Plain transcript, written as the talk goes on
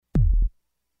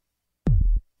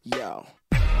Yo.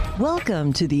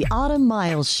 Welcome to the Autumn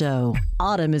Miles Show.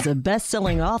 Autumn is a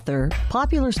best-selling author,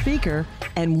 popular speaker,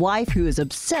 and wife who is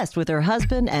obsessed with her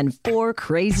husband and 4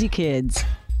 crazy kids.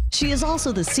 She is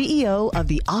also the CEO of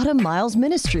the Autumn Miles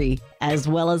Ministry, as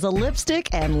well as a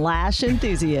lipstick and lash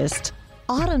enthusiast.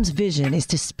 Autumn's vision is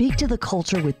to speak to the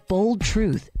culture with bold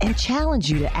truth and challenge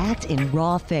you to act in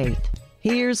raw faith.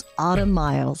 Here's Autumn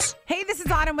Miles. Hey, this is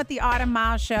Autumn with the Autumn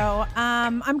Miles Show.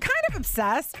 I'm kind of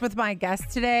obsessed with my guest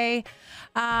today.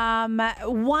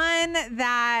 One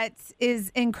that is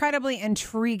incredibly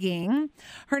intriguing.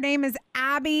 Her name is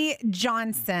Abby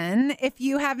Johnson. If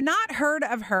you have not heard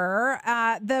of her,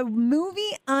 the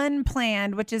movie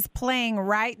Unplanned, which is playing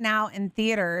right now in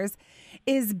theaters,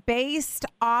 is based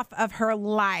off of her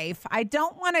life. I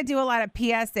don't want to do a lot of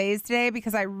PSAs today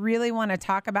because I really want to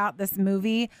talk about this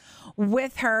movie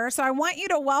with her. So I want you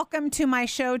to welcome to my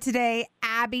show today,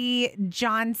 Abby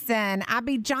Johnson.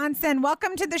 Abby Johnson,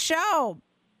 welcome to the show.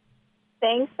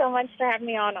 Thanks so much for having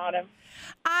me on, Autumn.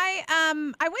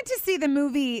 I went to see the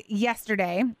movie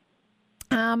yesterday.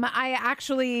 I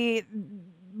actually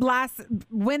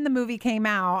when the movie came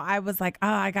out, I was like, oh,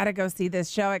 I got to go see this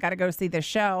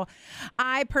show.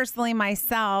 I personally,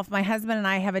 myself, my husband and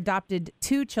I have adopted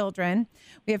 2 children.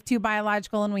 We have 2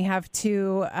 biological and we have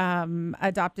 2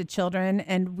 adopted children,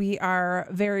 and we are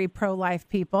very pro-life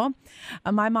people.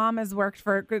 My mom has worked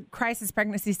for Crisis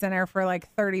Pregnancy Center for like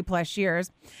 30 plus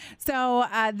years. So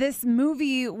this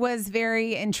movie was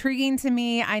very intriguing to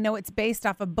me. I know it's based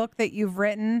off a book that you've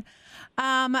written.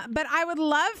 But I would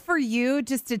love for you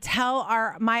just to tell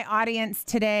my audience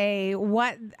today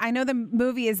what I know the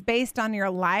movie is based on your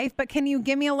life, but can you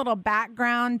give me a little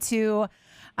background to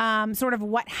sort of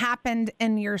what happened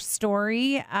in your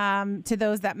story to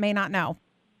those that may not know?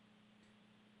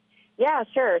 Yeah,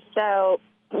 sure. So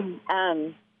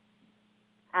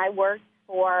I worked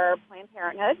for Planned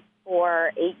Parenthood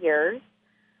for 8 years.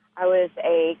 I was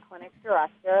a clinic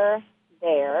director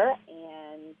there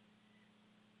and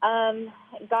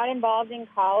got involved in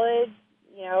college,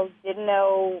 didn't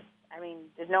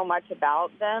know much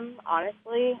about them,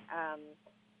 honestly.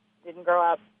 Didn't grow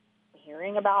up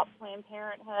hearing about Planned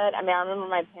Parenthood. I remember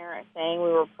my parents saying we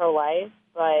were pro-life,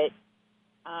 but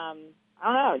I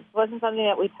don't know, it just wasn't something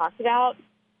that we talked about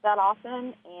that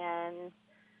often. And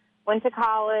went to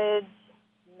college,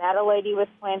 met a lady with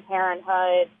Planned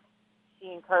Parenthood.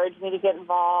 She encouraged me to get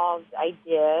involved. I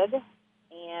did,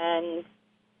 and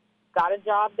got a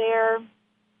job there.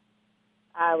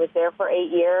 I was there for 8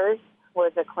 years,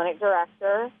 was a clinic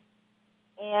director,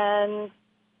 and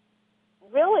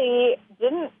really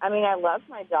I loved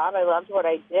my job. I loved what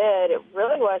I did. It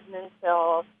really wasn't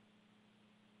until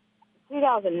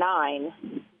 2009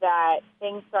 that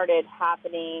things started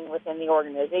happening within the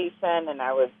organization, and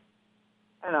I was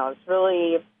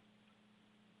really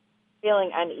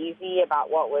feeling uneasy about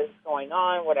what was going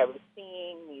on, what I was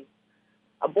seeing, these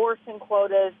abortion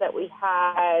quotas that we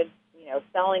had,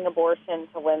 selling abortion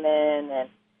to women. And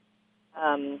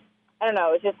I don't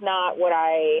know, it's just not what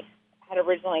I had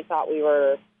originally thought we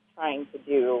were trying to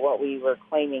do, what we were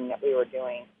claiming that we were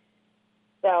doing.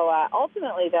 So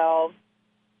ultimately, though,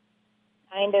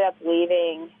 I ended up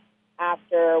leaving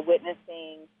after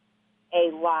witnessing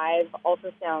a live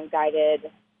ultrasound-guided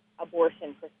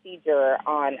abortion procedure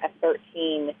on a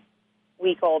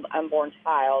 13-week-old unborn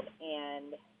child,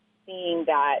 and seeing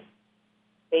that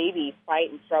baby fight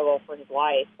and struggle for his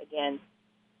life against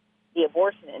the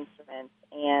abortion instruments.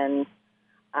 And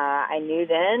I knew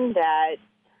then that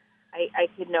I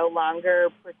could no longer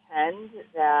pretend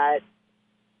that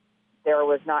there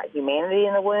was not humanity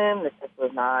in the womb, that this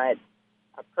was not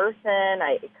a person.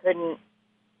 I couldn't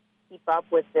keep up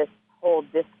with this whole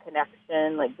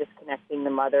disconnection, like disconnecting the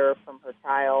mother from her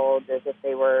child as if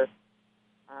they were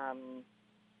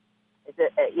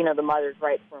the mother's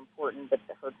rights were important, but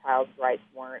her child's rights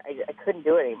weren't. I couldn't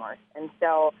do it anymore. And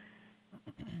so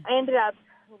I ended up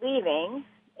leaving,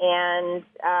 and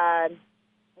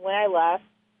when I left,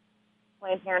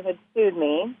 Planned Parenthood sued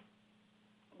me.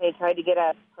 They tried to get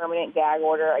a permanent gag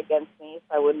order against me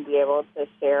so I wouldn't be able to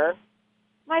share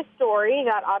my story.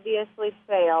 That obviously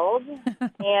failed.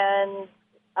 And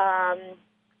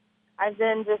I've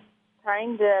been just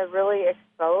trying to really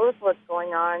expose what's going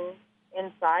on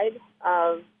inside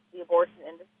of the abortion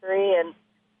industry,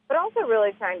 but also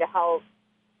really trying to help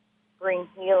bring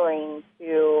healing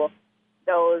to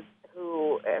those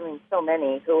who, so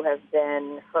many who have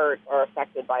been hurt or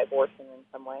affected by abortion in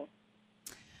some way.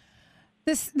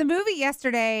 The movie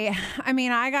yesterday, I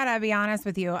mean, I gotta be honest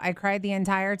with you. I cried the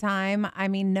entire time. I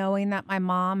mean, knowing that my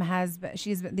mom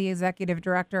she's the executive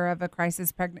director of a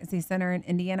crisis pregnancy center in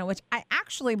Indiana, which I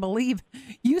actually believe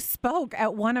you spoke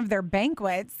at one of their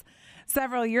banquets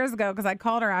several years ago, because I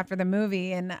called her after the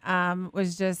movie and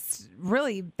was just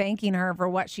really thanking her for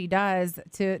what she does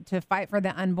to fight for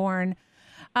the unborn.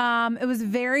 It was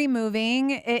very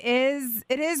moving. It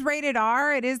is rated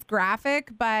R. It is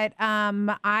graphic, but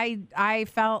I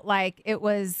felt like it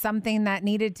was something that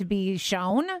needed to be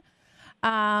shown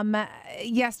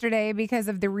yesterday because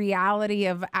of the reality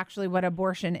of actually what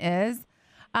abortion is.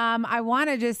 I want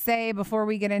to just say before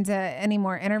we get into any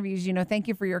more interviews, thank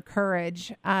you for your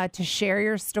courage to share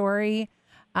your story.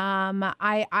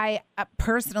 I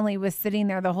personally was sitting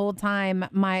there the whole time.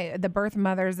 The birth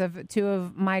mothers of two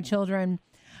of my children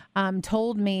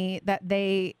told me that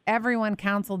everyone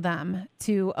counseled them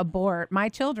to abort my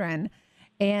children.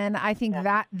 And I think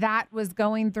that was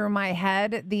going through my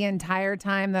head the entire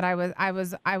time that I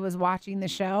was watching the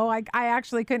show. I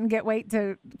actually couldn't wait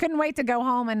to go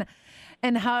home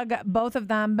and hug both of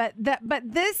them. But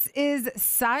this is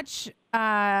such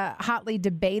a hotly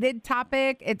debated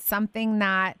topic. It's something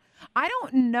that I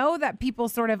don't know that people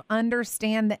sort of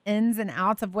understand the ins and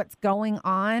outs of what's going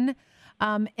on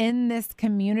in this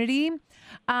community.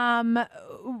 Oh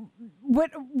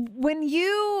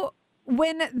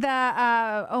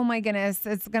my goodness,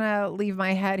 it's going to leave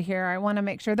my head here. I want to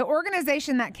make sure the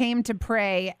organization that came to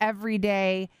pray every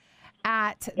day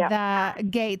at the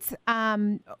gates,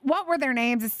 what were their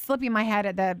names? It's slipping my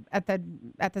head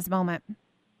at this moment.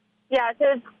 Yeah.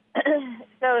 So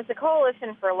it's the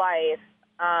Coalition for Life,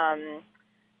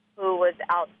 who was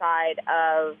outside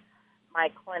of my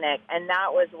clinic, and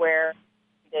that was where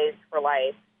Days for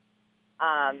Life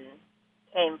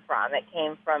came from. It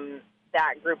came from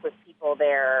that group of people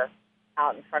there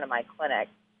out in front of my clinic.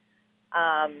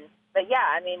 But yeah,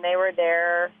 I mean, they were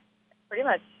there pretty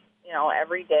much,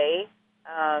 every day.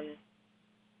 And,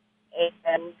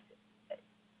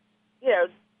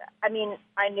 I mean,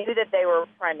 I knew that they were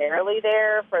primarily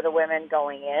there for the women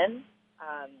going in,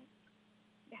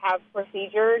 to have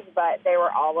procedures, but they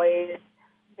were always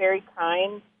very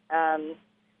kind,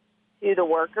 to the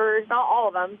workers, not all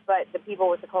of them, but the people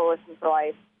with the Coalition for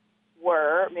Life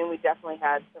were. I mean, we definitely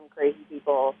had some crazy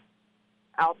people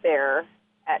out there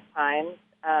at times.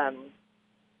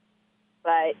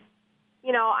 But,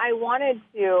 I wanted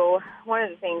to, one of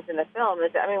the things in the film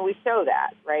is, I mean, we show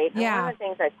that, right? Yeah. And one of the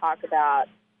things I talk about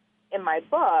in my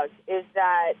book is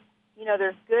that,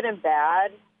 there's good and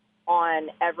bad on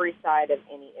every side of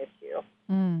any issue.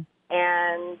 Mm.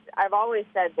 And I've always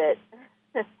said that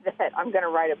that I'm going to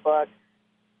write a book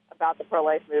about the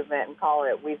pro-life movement and call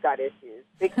it "We've Got Issues,"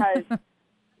 because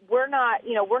we're not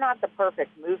the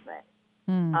perfect movement.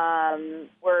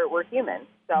 We're humans,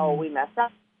 so we mess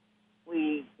up.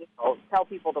 We tell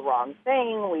people the wrong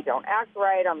thing. We don't act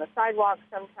right on the sidewalk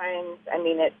sometimes. I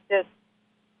mean, it's just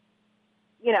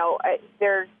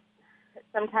there's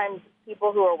sometimes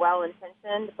people who are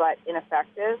well-intentioned but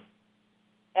ineffective.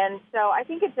 And so I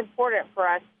think it's important for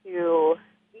us to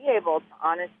be able to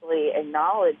honestly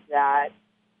acknowledge that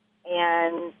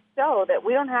and show that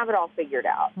we don't have it all figured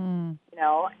out,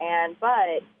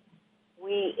 but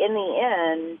we, in the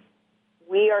end,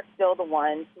 we are still the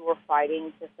ones who are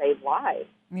fighting to save lives.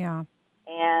 Yeah.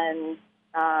 And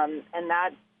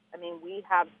that, I mean, we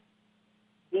have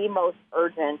the most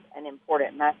urgent and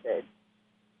important message.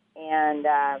 And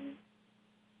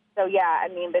so, yeah, I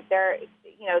mean, but there,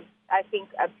 I think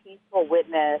a peaceful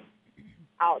witness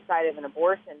outside of an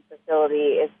abortion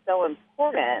facility is so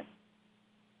important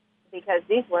because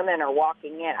these women are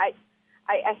walking in.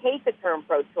 I hate the term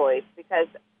pro-choice because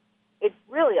it's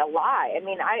really a lie. I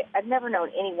mean, I've never known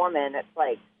any woman that's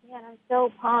like, man, I'm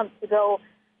so pumped to go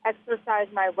exercise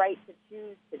my right to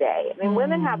choose today. I mean,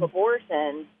 women have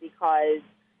abortions because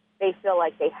they feel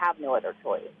like they have no other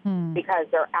choice because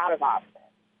they're out of options.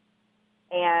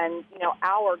 And,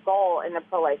 our goal in the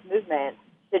pro-life movement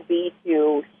should be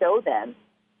to show them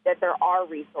that there are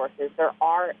resources. There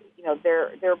are,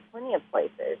 there are plenty of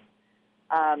places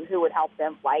who would help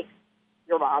them, like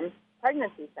your mom's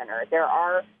pregnancy center. There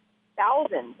are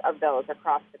thousands of those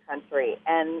across the country,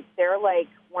 and they're like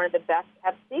one of the best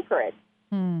kept secrets.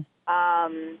 In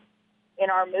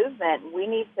our movement, we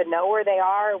need to know where they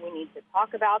are. We need to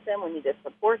talk about them. We need to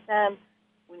support them.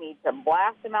 We need to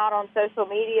blast them out on social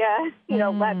media,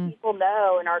 let people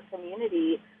know in our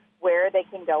community where they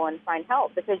can go and find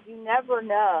help, because you never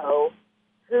know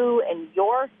who in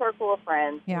your circle of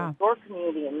friends, in your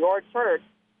community, in your church,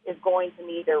 is going to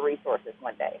need their resources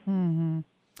one day.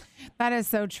 That is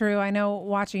so true. I know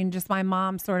watching just my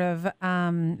mom sort of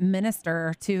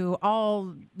minister to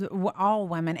all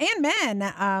women and men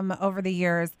over the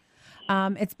years.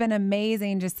 It's been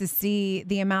amazing just to see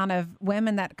the amount of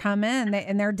women that come in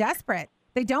and they're desperate.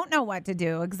 They don't know what to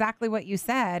do. Exactly what you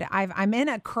said. I'm in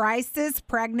a crisis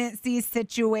pregnancy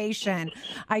situation.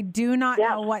 I do not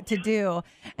know what to do.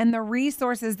 And the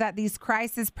resources that these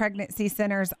crisis pregnancy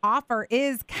centers offer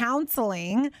is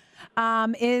counseling,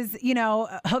 is,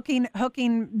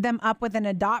 hooking them up with an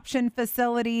adoption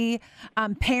facility,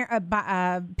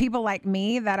 people like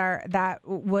me that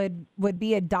would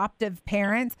be adoptive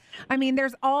parents. I mean,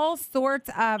 there's all sorts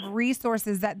of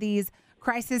resources that these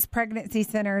crisis pregnancy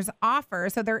centers offer.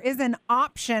 So there is an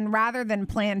option rather than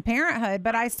Planned Parenthood.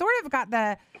 But I sort of got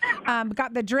the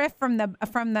drift from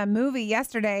the movie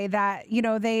yesterday that,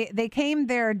 they came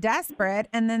there desperate,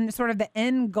 and then sort of the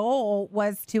end goal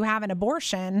was to have an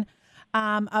abortion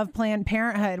of Planned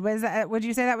Parenthood. Would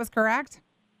you say that was correct?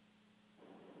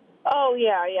 Oh,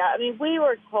 yeah. I mean, we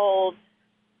were told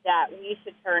that we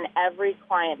should turn every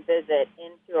client visit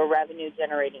into a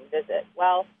revenue-generating visit.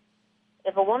 Well,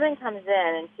 if a woman comes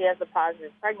in and she has a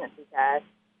positive pregnancy test,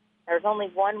 there's only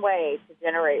one way to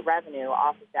generate revenue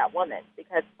off of that woman,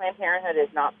 because Planned Parenthood is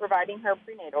not providing her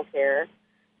prenatal care.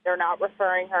 They're not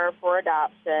referring her for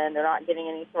adoption. They're not getting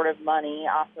any sort of money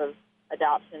off of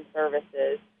adoption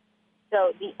services.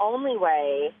 So the only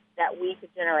way that we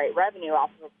could generate revenue off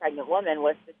of a pregnant woman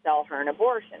was to sell her an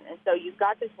abortion. And so you've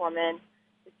got this woman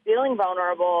who's feeling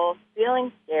vulnerable,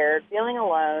 feeling scared, feeling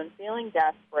alone, feeling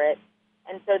desperate.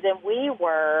 And so then we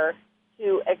were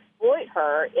to exploit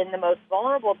her in the most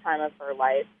vulnerable time of her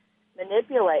life,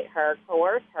 manipulate her,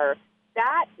 coerce her.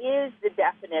 That is the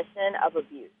definition of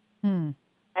abuse. And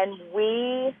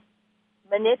we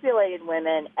manipulated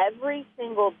women every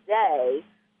single day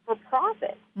for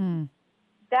profit.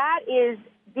 That is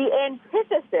the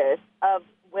antithesis of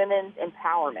women's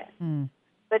empowerment.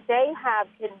 But they have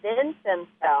convinced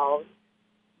themselves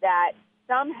that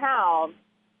somehow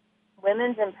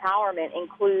women's empowerment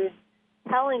includes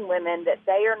telling women that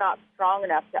they are not strong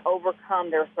enough to overcome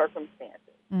their circumstances.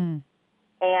 And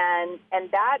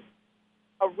that's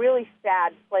a really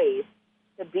sad place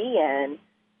to be in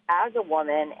as a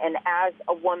woman and as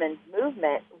a woman's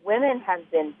movement. Women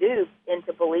have been duped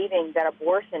into believing that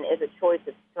abortion is a choice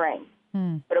of strength.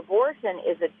 But abortion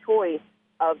is a choice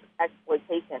of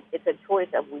exploitation. It's a choice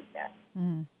of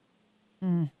weakness.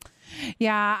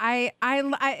 Yeah,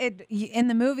 in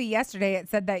the movie yesterday, it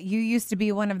said that you used to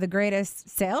be one of the greatest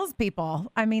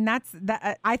salespeople. I mean, I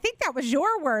think that was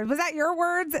your word. Was that your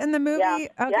words in the movie? Yeah.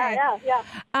 Okay. Yeah.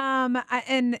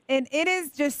 And it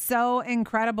is just so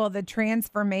incredible, the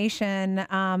transformation,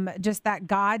 just that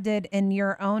God did in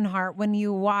your own heart when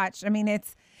you watched. I mean,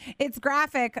 it's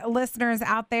graphic, listeners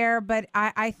out there, but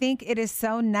I think it is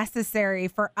so necessary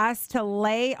for us to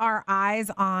lay our eyes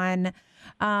on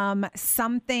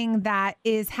something that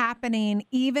is happening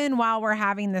even while we're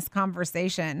having this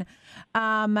conversation.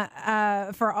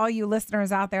 For all you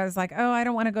listeners out there, it's like, oh, I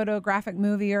don't want to go to a graphic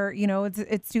movie, or,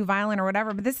 it's too violent or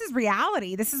whatever. But this is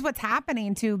reality. This is what's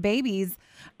happening to babies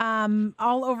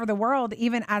all over the world,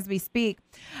 even as we speak.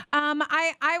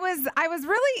 I was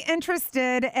really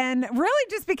interested and really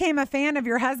just became a fan of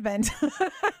your husband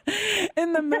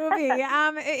in the movie.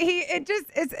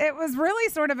 It was really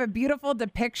sort of a beautiful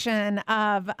depiction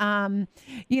of,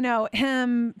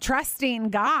 him trusting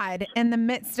God in the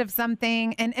midst of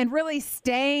something and really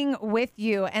staying with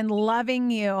you and loving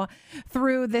you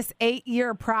through this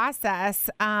 8-year process,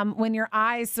 when your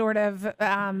eyes sort of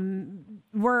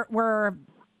were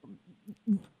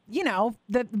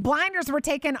the blinders were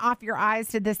taken off your eyes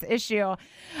to this issue.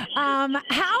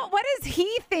 What does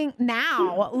he think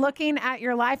now, looking at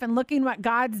your life and looking what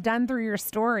God's done through your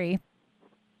story?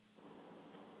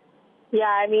 Yeah,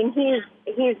 I mean,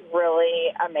 he's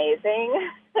really amazing.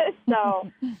 So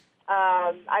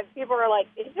people are like,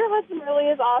 is your husband really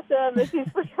as awesome as he's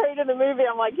portrayed in the movie?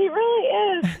 I'm like, he really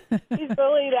is. He's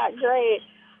really that great.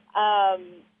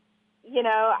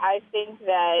 I think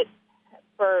that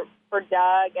for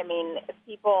Doug, I mean,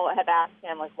 people have asked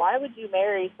him, like, why would you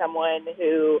marry someone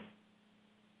who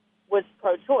was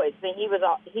pro-choice? I mean, he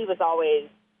was always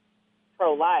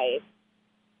pro-life.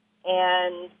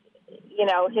 And,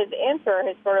 his answer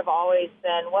has sort of always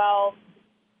been, well,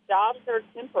 jobs are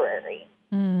temporary.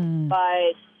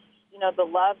 But, the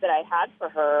love that I had for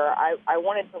her, I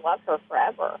wanted to love her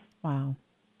forever. Wow.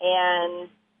 And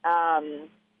I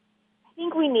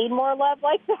think we need more love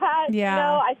like that.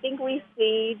 Yeah. I think we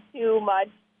see too much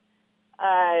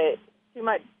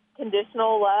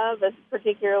conditional love,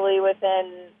 particularly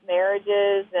within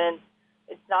marriages. And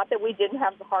It's not that we didn't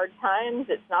have the hard times.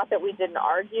 It's not that we didn't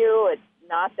argue. It's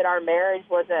not that our marriage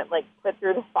wasn't, like, put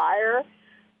through the fire.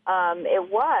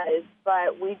 It was,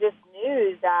 but we just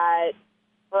knew that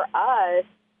for us,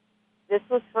 this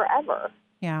was forever.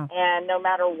 Yeah. And no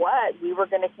matter what, we were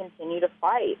going to continue to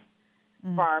fight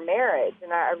for our marriage.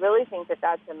 And I really think that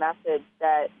that's a message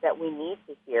that we need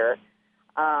to hear.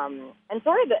 And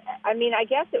sort of, I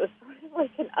guess it was sort of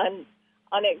like an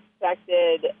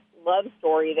unexpected love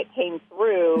story that came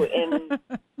through in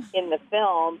the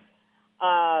film.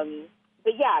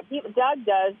 But yeah, Doug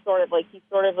does he's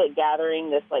sort of like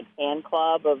gathering this like fan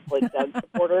club of like Doug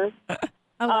supporters.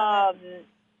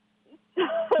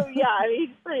 So yeah, he's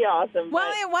pretty awesome. Well,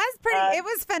 it was it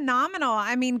was phenomenal.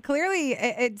 I mean, clearly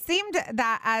it seemed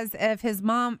that as if his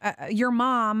mom, your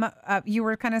mom, you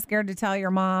were kind of scared to tell your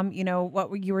mom,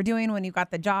 what you were doing when you got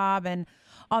the job and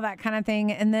all that kind of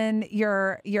thing. And then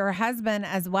your husband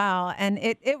as well. And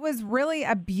it was really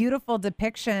a beautiful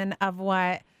depiction of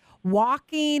what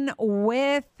walking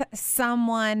with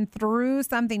someone through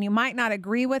something you might not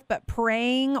agree with, but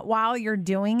praying while you're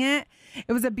doing it.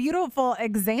 It was a beautiful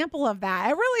example of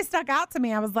that. It really stuck out to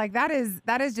me. I was like, that is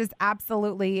just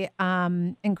absolutely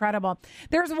incredible.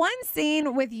 There's one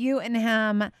scene with you and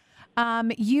him.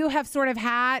 You have sort of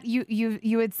had,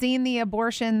 you had seen the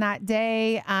abortion that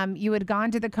day. You had gone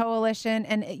to the coalition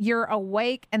and you're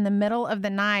awake in the middle of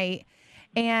the night.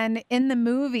 And in the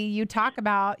movie, you talk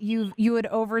about you had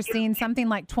overseen something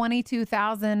like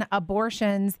 22,000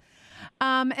 abortions.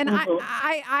 And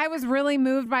I was really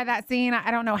moved by that scene.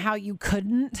 I don't know how you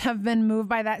couldn't have been moved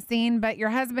by that scene, but your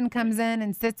husband comes in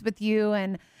and sits with you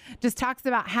and just talks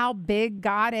about how big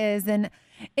God is. And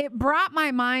it brought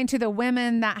my mind to the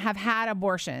women that have had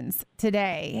abortions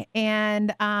today.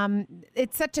 And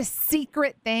it's such a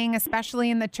secret thing,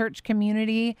 especially in the church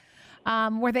community.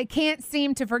 Where they can't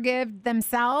seem to forgive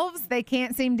themselves. They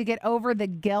can't seem to get over the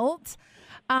guilt.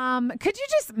 Could you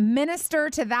just minister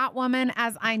to that woman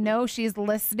as I know she's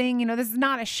listening? This is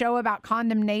not a show about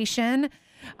condemnation.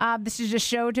 This is a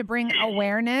show to bring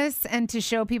awareness and to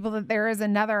show people that there is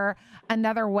another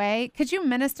way. Could you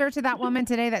minister to that woman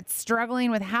today that's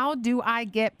struggling with how do I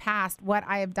get past what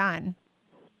I have done?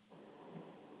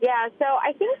 Yeah, so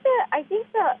I think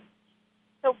that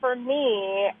so for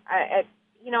me, it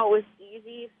was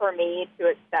easy for me to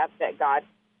accept that God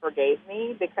forgave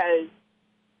me because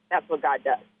that's what God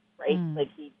does, right? Like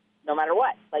no matter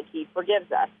what, like he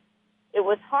forgives us. It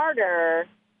was harder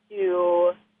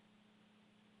to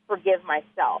forgive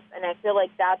myself. And I feel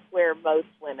like that's where most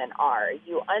women are.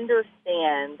 You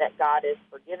understand that God has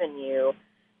forgiven you,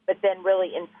 but then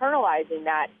really internalizing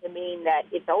that to mean that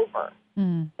it's over,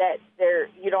 that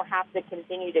you don't have to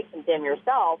continue to condemn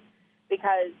yourself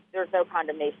because there's no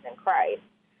condemnation in Christ.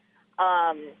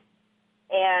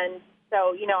 And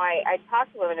so, I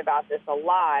talk to women about this a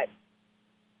lot,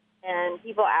 and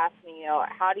people ask me,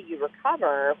 how do you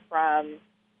recover from,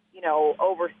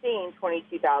 overseeing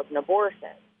 22,000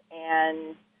 abortions?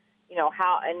 And,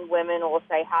 and women will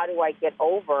say, how do I get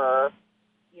over,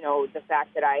 the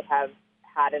fact that I have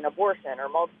had an abortion or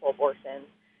multiple abortions?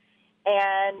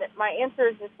 And my answer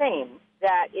is the same,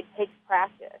 that it takes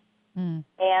practice.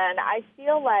 And I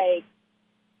feel like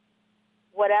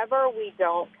whatever we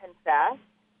don't confess,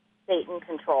 Satan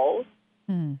controls.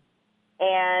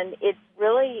 And it's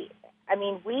really,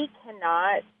 we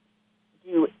cannot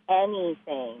do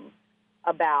anything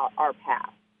about our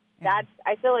past.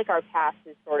 I feel like our past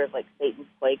is sort of like Satan's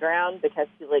playground because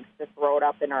he likes to throw it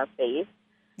up in our face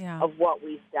of what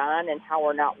we've done and how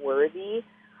we're not worthy.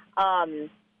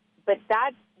 But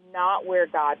that's not where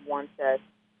God wants us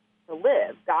to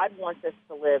live. God wants us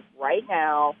to live right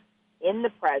now, in the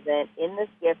present, in this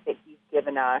gift that he's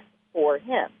given us for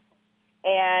him.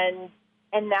 And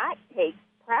that takes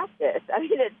practice.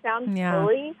 It sounds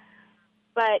silly,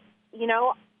 but,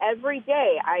 every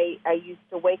day I used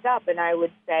to wake up and I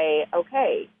would say,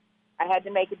 okay, I had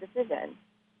to make a decision.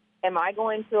 Am I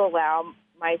going to allow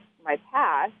my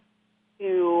past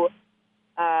to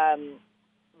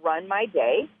run my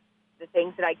day, the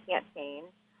things that I can't change,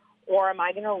 or am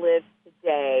I going to live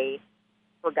today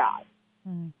for God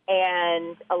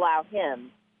and allow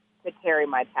him to carry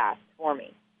my past for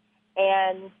me?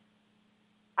 And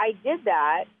I did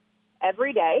that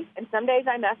every day, and some days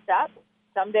I messed up.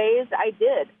 Some days I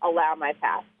did allow my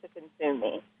past to consume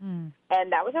me.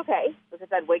 And that was okay, because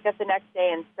I'd wake up the next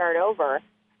day and start over.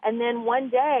 And then one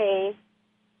day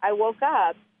I woke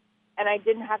up and I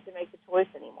didn't have to make the choice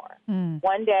anymore.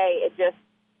 One day it just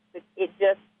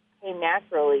came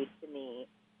naturally to me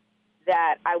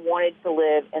that I wanted to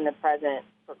live in the present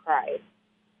for Christ.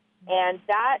 And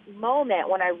that moment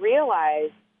when I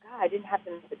realized, God, I didn't have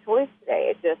to make a choice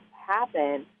today. It just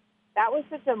happened. That was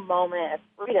such a moment of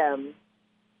freedom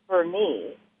for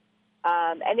me.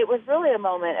 And it was really a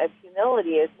moment of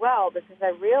humility as well, because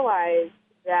I realized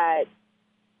that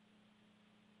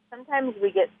sometimes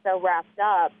we get so wrapped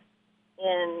up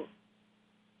in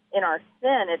our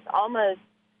sin. It's almost,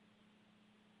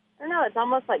 I don't know, it's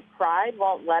almost like pride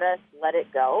won't let us let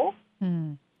it go.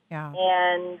 Yeah.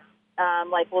 And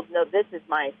like, well, no, this is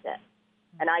my sin,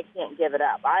 and I can't give it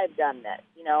up. I've done this,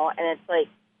 and it's like,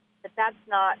 but that's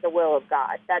not the will of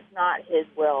God. That's not his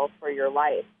will for your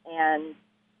life. And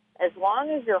as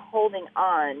long as you're holding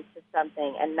on to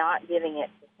something and not giving it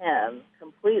to him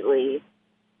completely,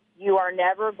 you are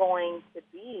never going to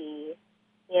be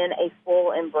in a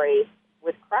full embrace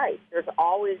with Christ. There's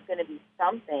always going to be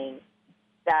something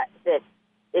that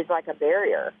is like a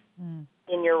barrier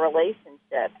in your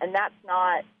relationship, and that's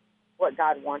not what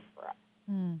God wants for us.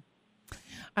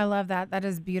 I love that. That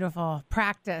is beautiful.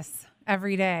 Practice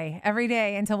every day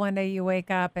until one day you wake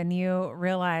up and you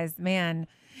realize, man,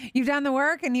 you've done the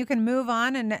work and you can move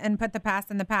on and put the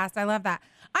past in the past. I love that.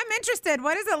 I'm interested.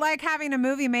 What is it like having a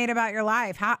movie made about your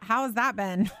life? How has that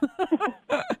been?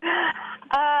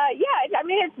 Yeah, I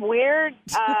mean, it's weird.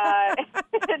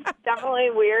 It's definitely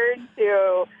weird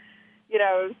to,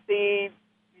 see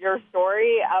your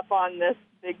story up on this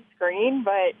big screen,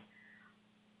 but,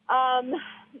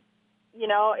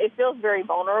 it feels very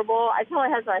vulnerable. I tell my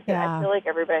husband, I said, I feel like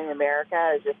everybody in America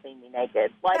has just seen me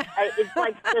naked. Like, it's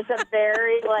like just a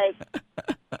very,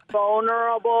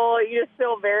 vulnerable, you just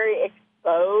feel very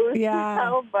exposed,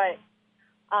 but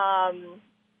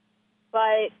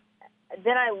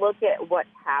then I look at what's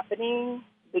happening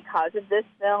because of this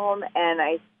film, and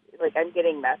I'm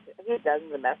getting messages. I get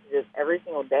dozens of messages every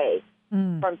single day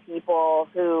from people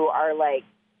who are like,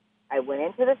 I went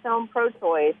into the film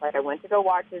pro-choice, I went to go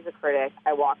watch as a critic,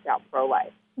 I walked out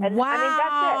pro-life. And wow.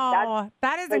 I mean,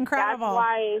 that is incredible.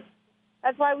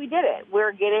 That's why we did it.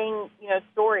 We're getting,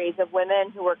 stories of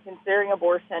women who were considering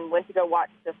abortion, went to go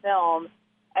watch the film,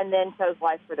 and then chose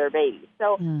life for their baby.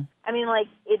 So, I mean,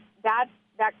 that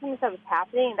kind of stuff is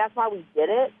happening. That's why we did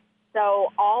it.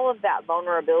 So all of that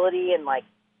vulnerability and,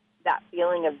 that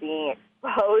feeling of being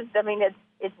exposed, I mean,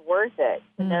 it's worth it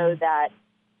to know that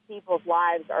people's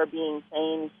lives are being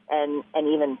changed and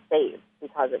even saved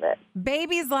because of it.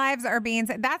 Babies' lives are being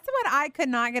saved. That's what I could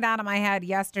not get out of my head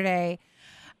yesterday.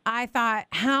 I thought,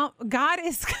 how God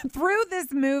is, through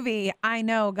this movie, I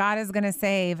know God is going to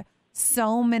save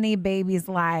so many babies'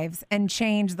 lives and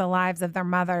change the lives of their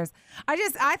mothers.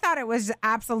 I thought it was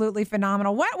absolutely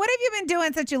phenomenal. What have you been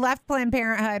doing since you left Planned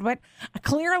Parenthood? What,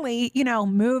 clearly,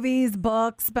 movies,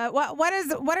 books, but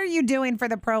what are you doing for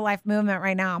the pro-life movement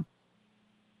right now?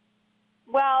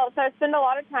 Well, so I spend a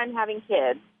lot of time having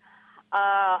kids.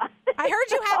 I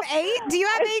heard you have 8. Do you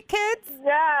have 8 kids?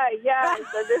 Yeah.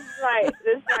 So this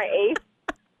is my 8th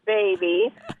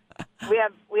baby. We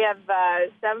have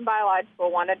 7 biological,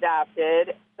 1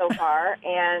 adopted so far,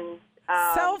 and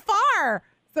so far.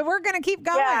 So we're gonna keep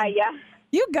going. Yeah.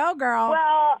 You go, girl.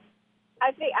 Well,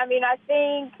 I think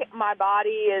my body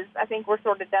is. I think we're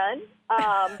sort of done.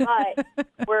 But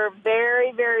we're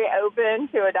very, very open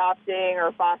to adopting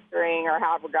or fostering or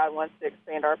however God wants to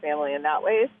expand our family in that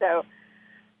way. So,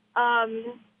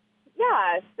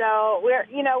 so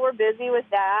we're busy with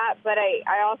that. But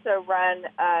I also run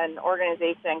an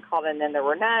organization called And Then There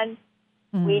Were None.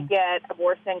 We get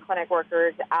abortion clinic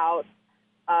workers out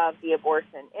of the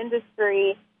abortion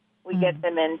industry. We get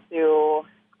them into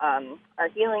our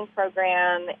healing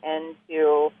program,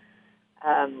 into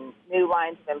new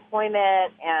lines of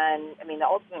employment, and the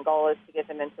ultimate goal is to get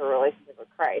them into a relationship with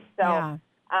Christ. So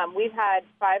we've had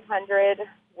 500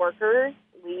 workers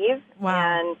leave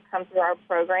and come through our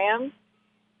program,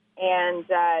 and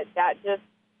that just,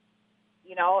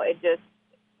 it just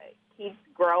keeps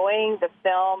growing. The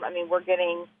film, we're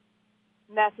getting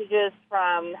messages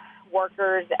from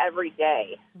workers every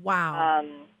day. Wow.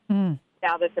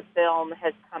 Now that the film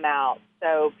has come out.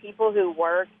 So people who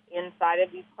work inside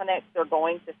of these clinics are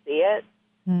going to see it.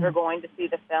 They're going to see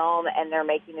the film, and they're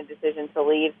making a decision to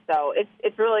leave. So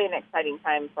it's really an exciting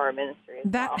time for our ministry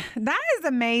as well. That is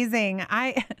amazing.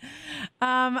 I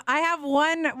have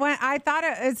one. I thought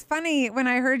it was funny when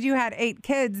I heard you had 8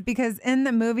 kids, because in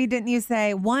the movie, didn't you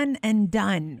say one and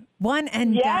done? One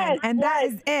and done. And that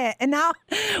is it. And now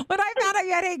when I found out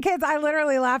you had 8 kids, I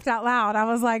literally laughed out loud. I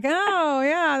was like, oh,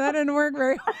 yeah, that didn't work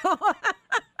very well.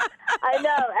 I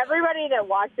know. Everybody that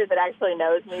watched it that actually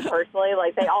knows me personally,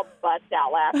 like, they all bust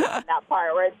out laughing in that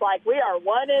part where it's like, we are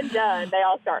one and done. They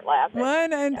all start laughing.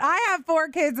 I have 4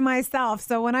 kids myself,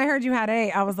 so when I heard you had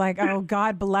 8, I was like, oh,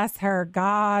 God bless her.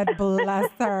 God bless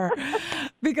her.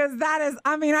 Because that is,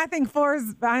 I mean, I think 4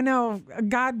 is, I know,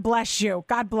 God bless you.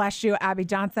 God bless you, Abby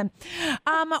Johnson.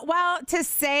 Well, to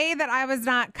say that I was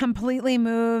not completely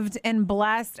moved and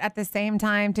blessed at the same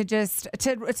time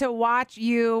to watch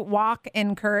you walk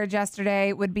in courage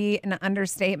yesterday would be an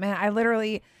understatement. I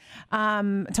literally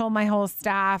told my whole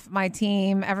staff, my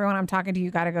team, everyone I'm talking to,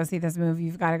 you got to go see this movie.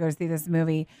 You've got to go see this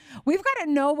movie. We've got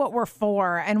to know what we're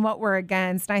for and what we're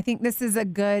against. And I think this is a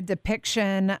good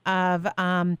depiction of,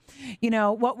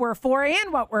 what we're for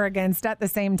and what we're against at the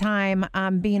same time,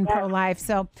 being pro-life.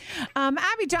 So,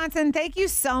 Abby Johnson, thank you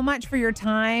so much for your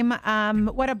time.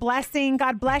 What a blessing.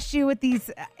 God bless you with these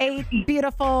 8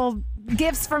 beautiful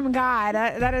gifts from God.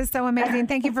 That is so amazing.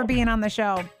 Thank you for being on the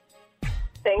show.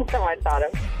 Thanks so much, Autumn.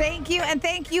 Thank you. And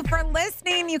thank you for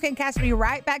listening. You can catch me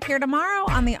right back here tomorrow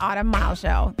on the Autumn Miles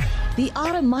Show. The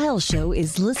Autumn Miles Show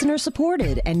is listener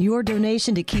supported, and your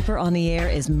donation to keep her on the air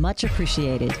is much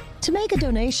appreciated. To make a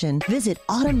donation, visit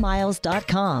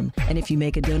autumnmiles.com. And if you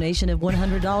make a donation of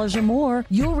 $100 or more,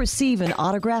 you'll receive an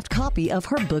autographed copy of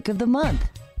her book of the month.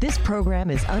 This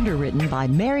program is underwritten by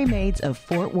Mary Maids of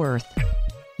Fort Worth.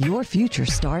 Your future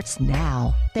starts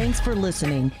now. Thanks for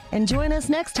listening, and join us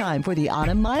next time for the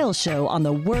Autumn Miles Show on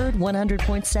the Word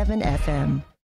 100.7 FM.